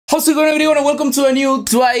How's it going, everyone, and welcome to a new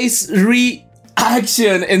Twice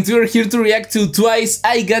reaction. And we're here to react to Twice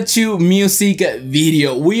I Got You music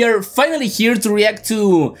video. We are finally here to react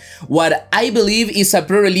to what I believe is a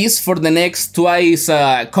pre-release for the next Twice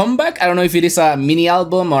comeback. I don't know if it is a mini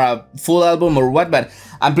album or a full album or what, but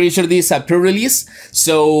I'm pretty sure this is a pre-release.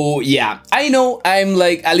 So yeah, I know I'm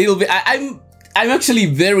like a little bit, I'm actually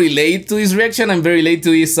very late to this reaction. I'm very late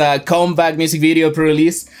to this comeback music video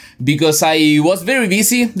pre-release because I was very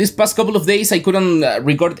busy this past couple of days. I couldn't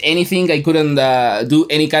record anything. I couldn't do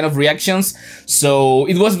any kind of reactions. So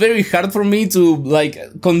it was very hard for me to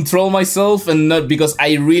like control myself, and not because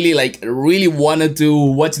I really wanted to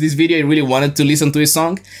watch this video. I really wanted to listen to this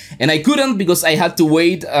song, and I couldn't because I had to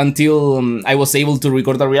wait until I was able to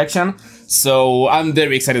record a reaction. So I'm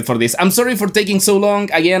very excited for this. I'm sorry for taking so long.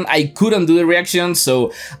 Again, I couldn't do the reaction,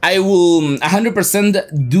 so I will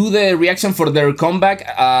 100% do the reaction for their comeback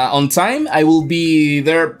on time. I will be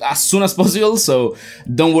there as soon as possible, so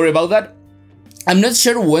don't worry about that. I'm not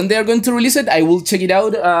sure when they are going to release it. I will check it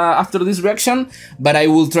out after this reaction, but I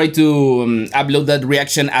will try to upload that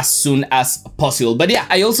reaction as soon as possible. But yeah,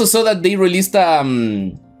 I also saw that they released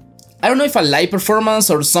I don't know if a live performance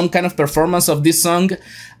or some kind of performance of this song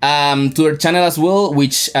to their channel as well,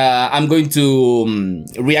 which I'm going to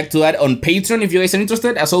react to that on Patreon if you guys are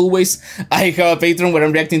interested. As always, I have a Patreon where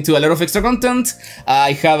I'm reacting to a lot of extra content.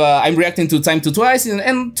 I'm reacting to Time to Twice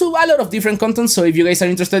and to a lot of different content, so if you guys are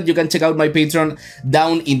interested, you can check out my Patreon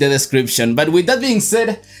down in the description. But with that being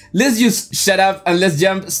said, let's just shut up and let's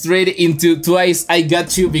jump straight into Twice I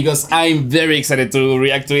Got You, because I'm very excited to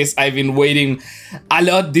react to this. I've been waiting a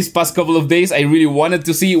lot this past couple of days. I really wanted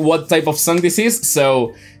to see what type of song this is,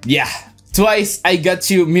 so yeah, Twice I Got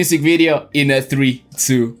You music video in a 3,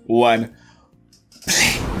 2, 1.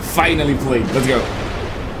 Finally played. Let's go.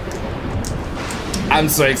 I'm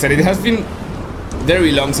so excited. It has been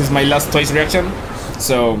very long since my last Twice reaction,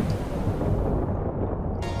 so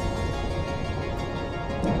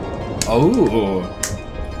oh.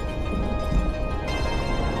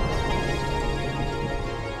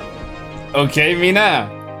 Okay, Mina.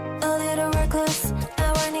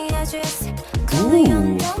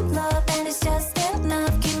 Ooh.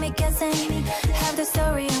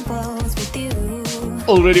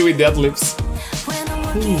 Already with dead lips.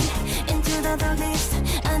 Ooh.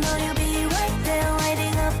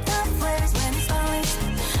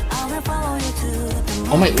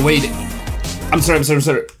 Oh my, wait. I'm sorry.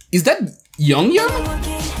 Is that Young?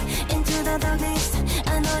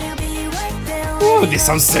 Oh, this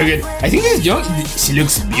sounds so good. I think it's Young. She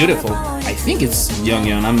looks beautiful. I think it's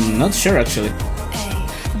Young. I'm not sure actually.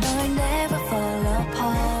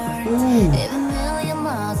 Ooh.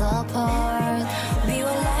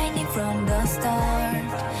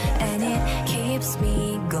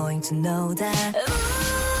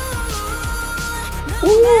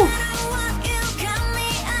 Ooh.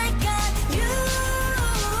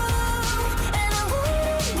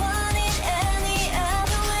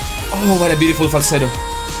 Oh, what a beautiful falsetto.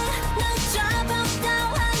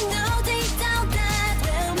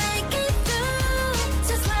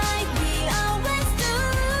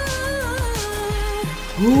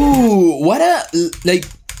 Ooh, what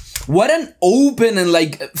an open and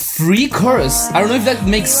like free chorus. I don't know if that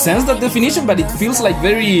makes sense, that definition, but it feels like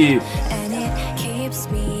very...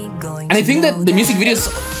 And I think that the music video is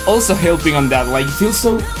also helping on that. Like, it feels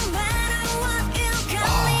so...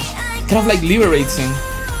 kind of like liberating.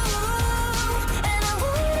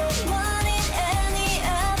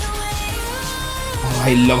 Oh,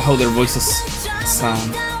 I love how their voices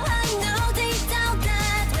sound.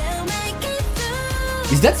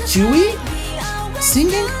 Is that Chewie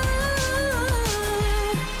singing?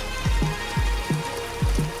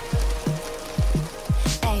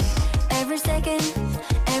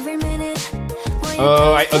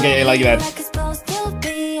 Oh, okay, I like that.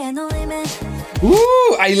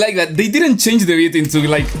 Ooh, I like that. They didn't change the beat into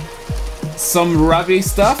like some rappy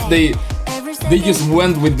stuff. They just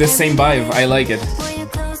went with the same vibe. I like it.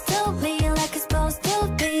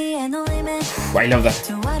 I love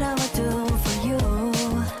that.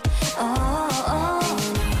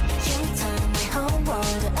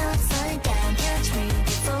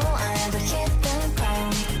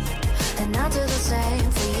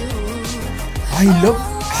 I love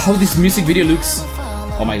how this music video looks.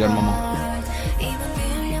 Oh my god, mama.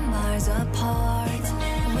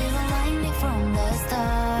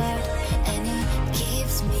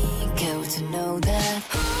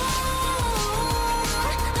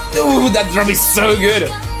 Ooh, that drum is so good.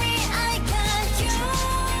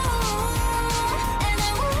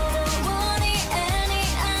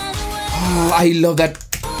 Oh, I love that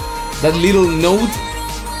little note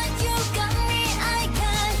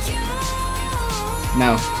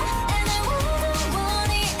now.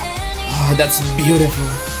 Oh, that's beautiful.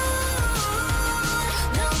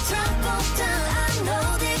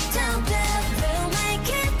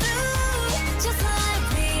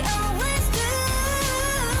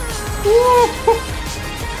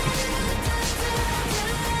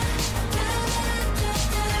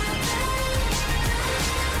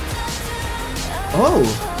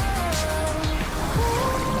 Oh.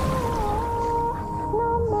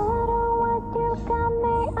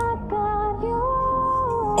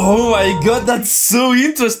 Oh my god, that's so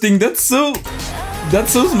interesting. That's so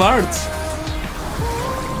smart.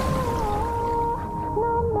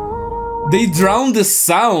 They drown the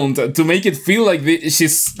sound to make it feel like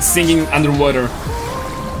she's singing underwater.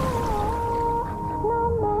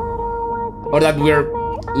 Or that we're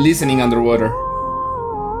listening underwater.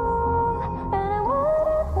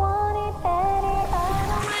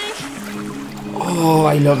 Oh,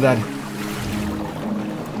 I love that.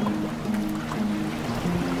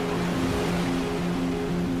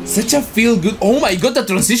 Such a feel-good. Oh my god, the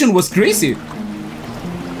transition was crazy.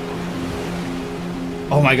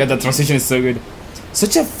 Oh my god, that transition is so good.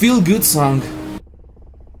 Such a feel-good song.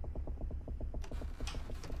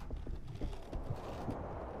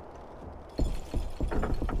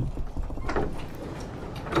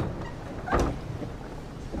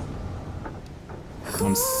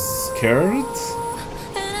 I'm scared.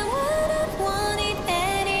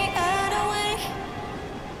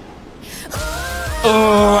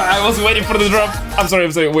 Oh, I was waiting for the drop. I'm sorry.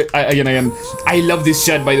 Wait, again. I love this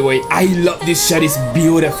shot, by the way. I love this shot. It's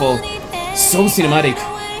beautiful. So cinematic.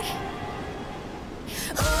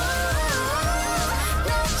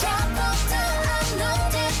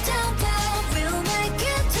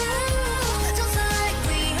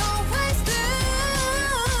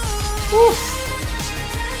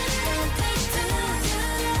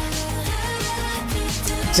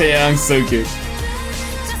 Chaeyoung, so cute.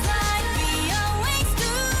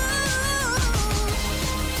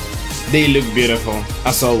 They look beautiful,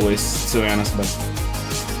 as always, to be honest, but...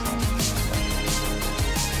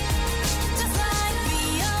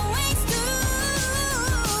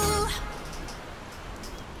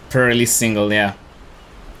 Per-release single, yeah.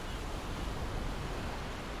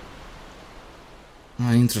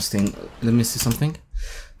 Oh, interesting. Let me see something.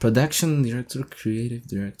 Production director, creative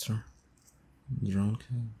director. Drone.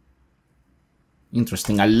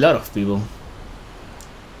 Interesting, a lot of people.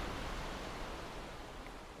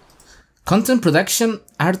 Content production,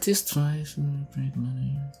 artist,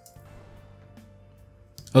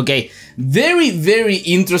 okay, very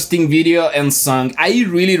interesting video and song. I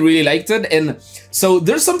really liked it. And so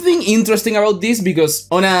there's something interesting about this, because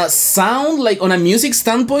on a sound, like on a music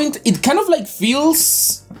standpoint, it kind of like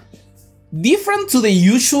feels different to the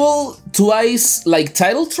usual Twice like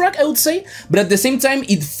title track, I would say, but at the same time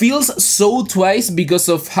it feels so Twice because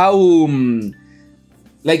of how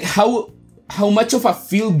like how much of a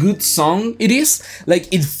feel-good song it is.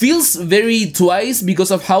 Like, it feels very Twice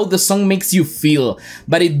because of how the song makes you feel,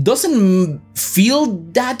 but it doesn't feel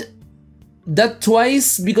that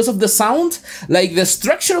Twice because of the sound. Like, the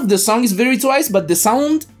structure of the song is very Twice, but the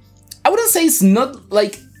sound, I wouldn't say it's not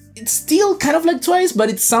like, it's still kind of like Twice, but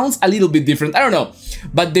it sounds a little bit different. I don't know,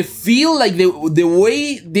 but the feel, like the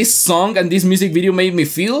way this song and this music video made me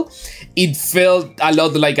feel, it felt a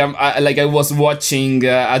lot like I was watching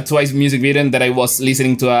a Twice music video and that I was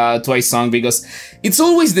listening to a Twice song, because it's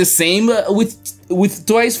always the same with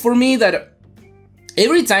Twice for me, that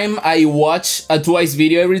every time I watch a Twice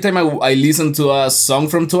video, every time I listen to a song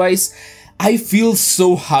from Twice, I feel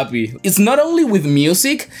so happy. It's not only with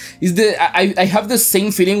music, I have the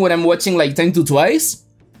same feeling when I'm watching like Time to Twice.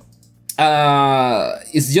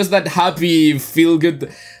 It's just that happy,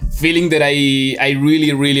 feel-good feeling that I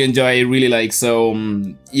really enjoy, I really like. So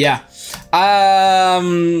yeah,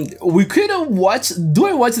 we could watch. Do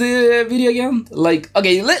I watch the video again? Like,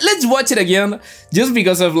 okay, let's watch it again, just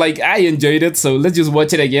because of like I enjoyed it. So let's just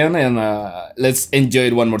watch it again and let's enjoy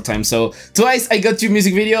it one more time. So Twice, I Got You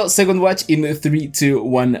music video, second watch in 3, 2,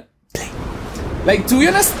 1, play. Like, to be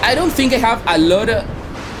honest, I don't think I have a lot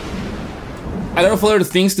of other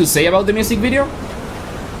things to say about the music video.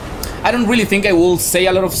 I don't really think I will say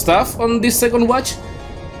a lot of stuff on this second watch,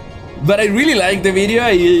 but I really like the video.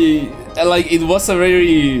 I like, it was a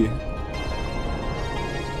very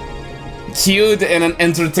cute and an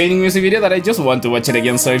entertaining music video that I just want to watch it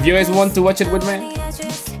again. So if you guys want to watch it with me,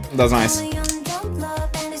 that's nice.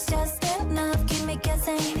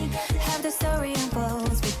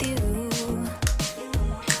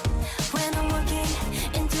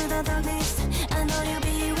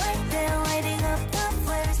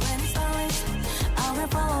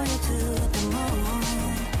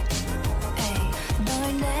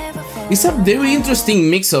 It's a very interesting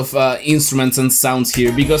mix of instruments and sounds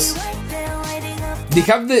here, because they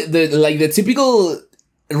have the typical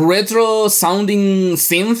retro sounding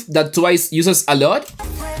synth that Twice uses a lot,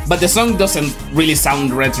 but the song doesn't really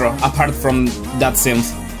sound retro apart from that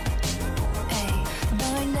synth.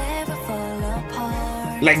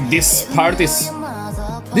 Like this part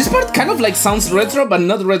kind of like sounds retro, but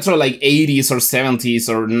not retro like 80s or 70s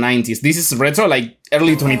or 90s. This is retro like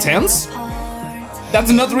early 2010s. That's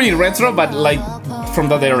not really retro, but like from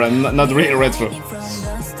that era, not really retro.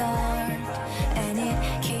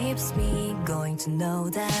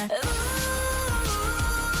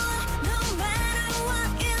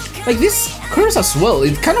 Like this chorus as well,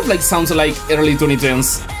 it kind of like sounds like early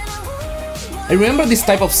 2010s. I remember this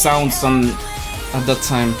type of sounds at that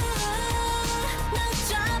time.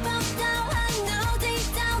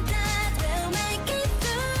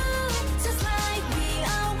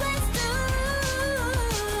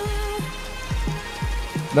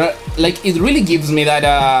 But like it really gives me that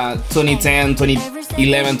 2010,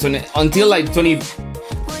 2011, until like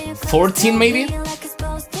 2014 maybe,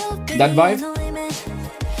 that vibe.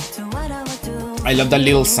 I love that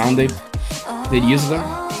little sound they use there.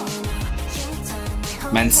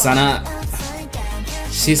 Manzana,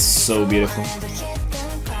 she's so beautiful.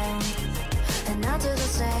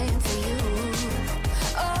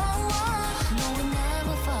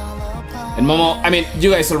 And Momo, I mean,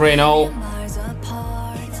 you guys already know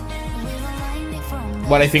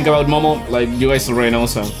what I think about Momo, like you guys already know,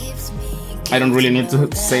 so I don't really need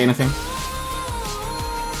to say anything.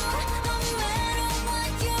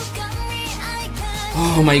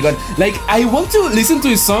 Oh my god, like I want to listen to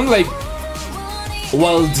his song like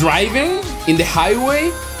while driving in the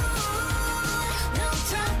highway,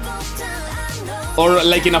 or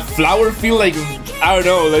like in a flower field, like I don't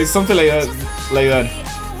know, like something like that,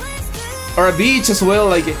 or a beach as well.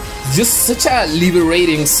 Like just such a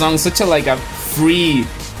liberating song, such a like a free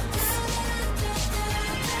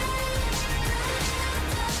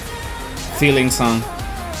feeling song.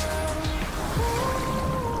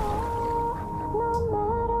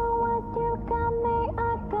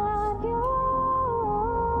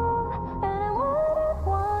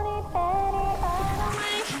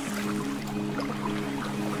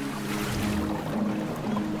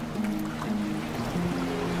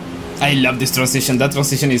 I love this transition. That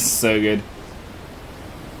transition is so good.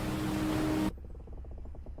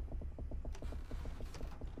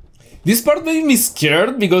 This part made me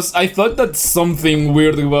scared because I thought that something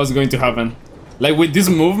weird was going to happen. Like with these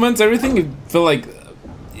movements, everything, it felt like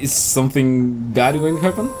is something bad going to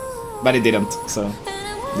happen, but it didn't, so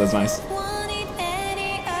that's nice.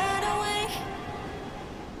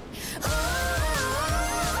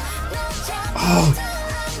 Oh.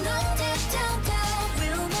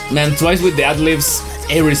 Man, Twice with the ad-libs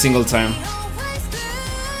every single time.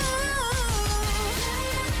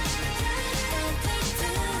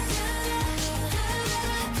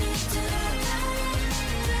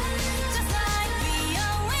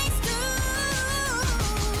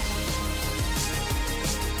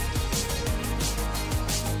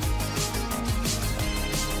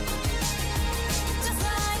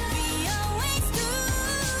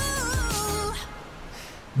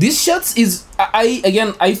 These shots is,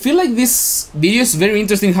 I feel like this video is very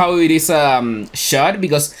interesting how it is shot,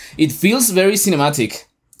 because it feels very cinematic.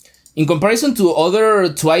 In comparison to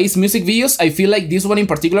other Twice music videos, I feel like this one in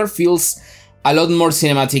particular feels a lot more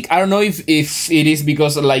cinematic. I don't know if it is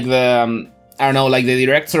because like the, I don't know, like the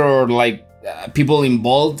director or like people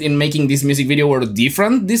involved in making this music video were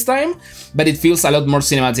different this time, but it feels a lot more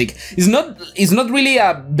cinematic. It's not really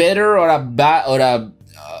a better or a bad or a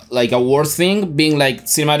like a worse thing being like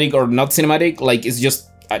cinematic or not cinematic. Like it's just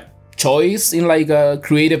a choice in like a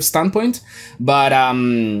creative standpoint, but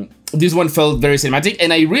this one felt very cinematic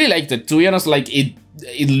and I really liked it, to be honest. Like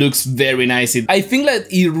it looks very nice. I think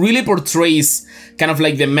that it really portrays kind of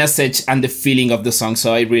like the message and the feeling of the song,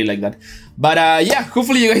 so I really like that. But yeah,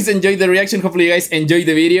 hopefully you guys enjoyed the reaction, hopefully you guys enjoyed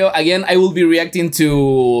the video. Again, I will be reacting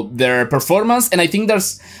to their performance, and I think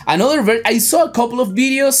there's another I saw a couple of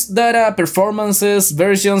videos that performances,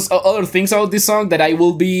 versions, other things about this song that I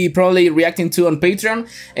will be probably reacting to on Patreon,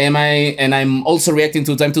 and I'm also reacting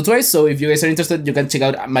to Time to Twice, so if you guys are interested, you can check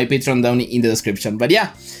out my Patreon down in the description. But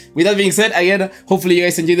yeah, with that being said, again, hopefully you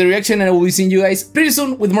guys enjoyed the reaction, and I will be seeing you guys pretty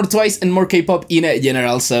soon with more Twice and more K-pop in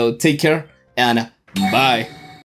general, so take care, and bye!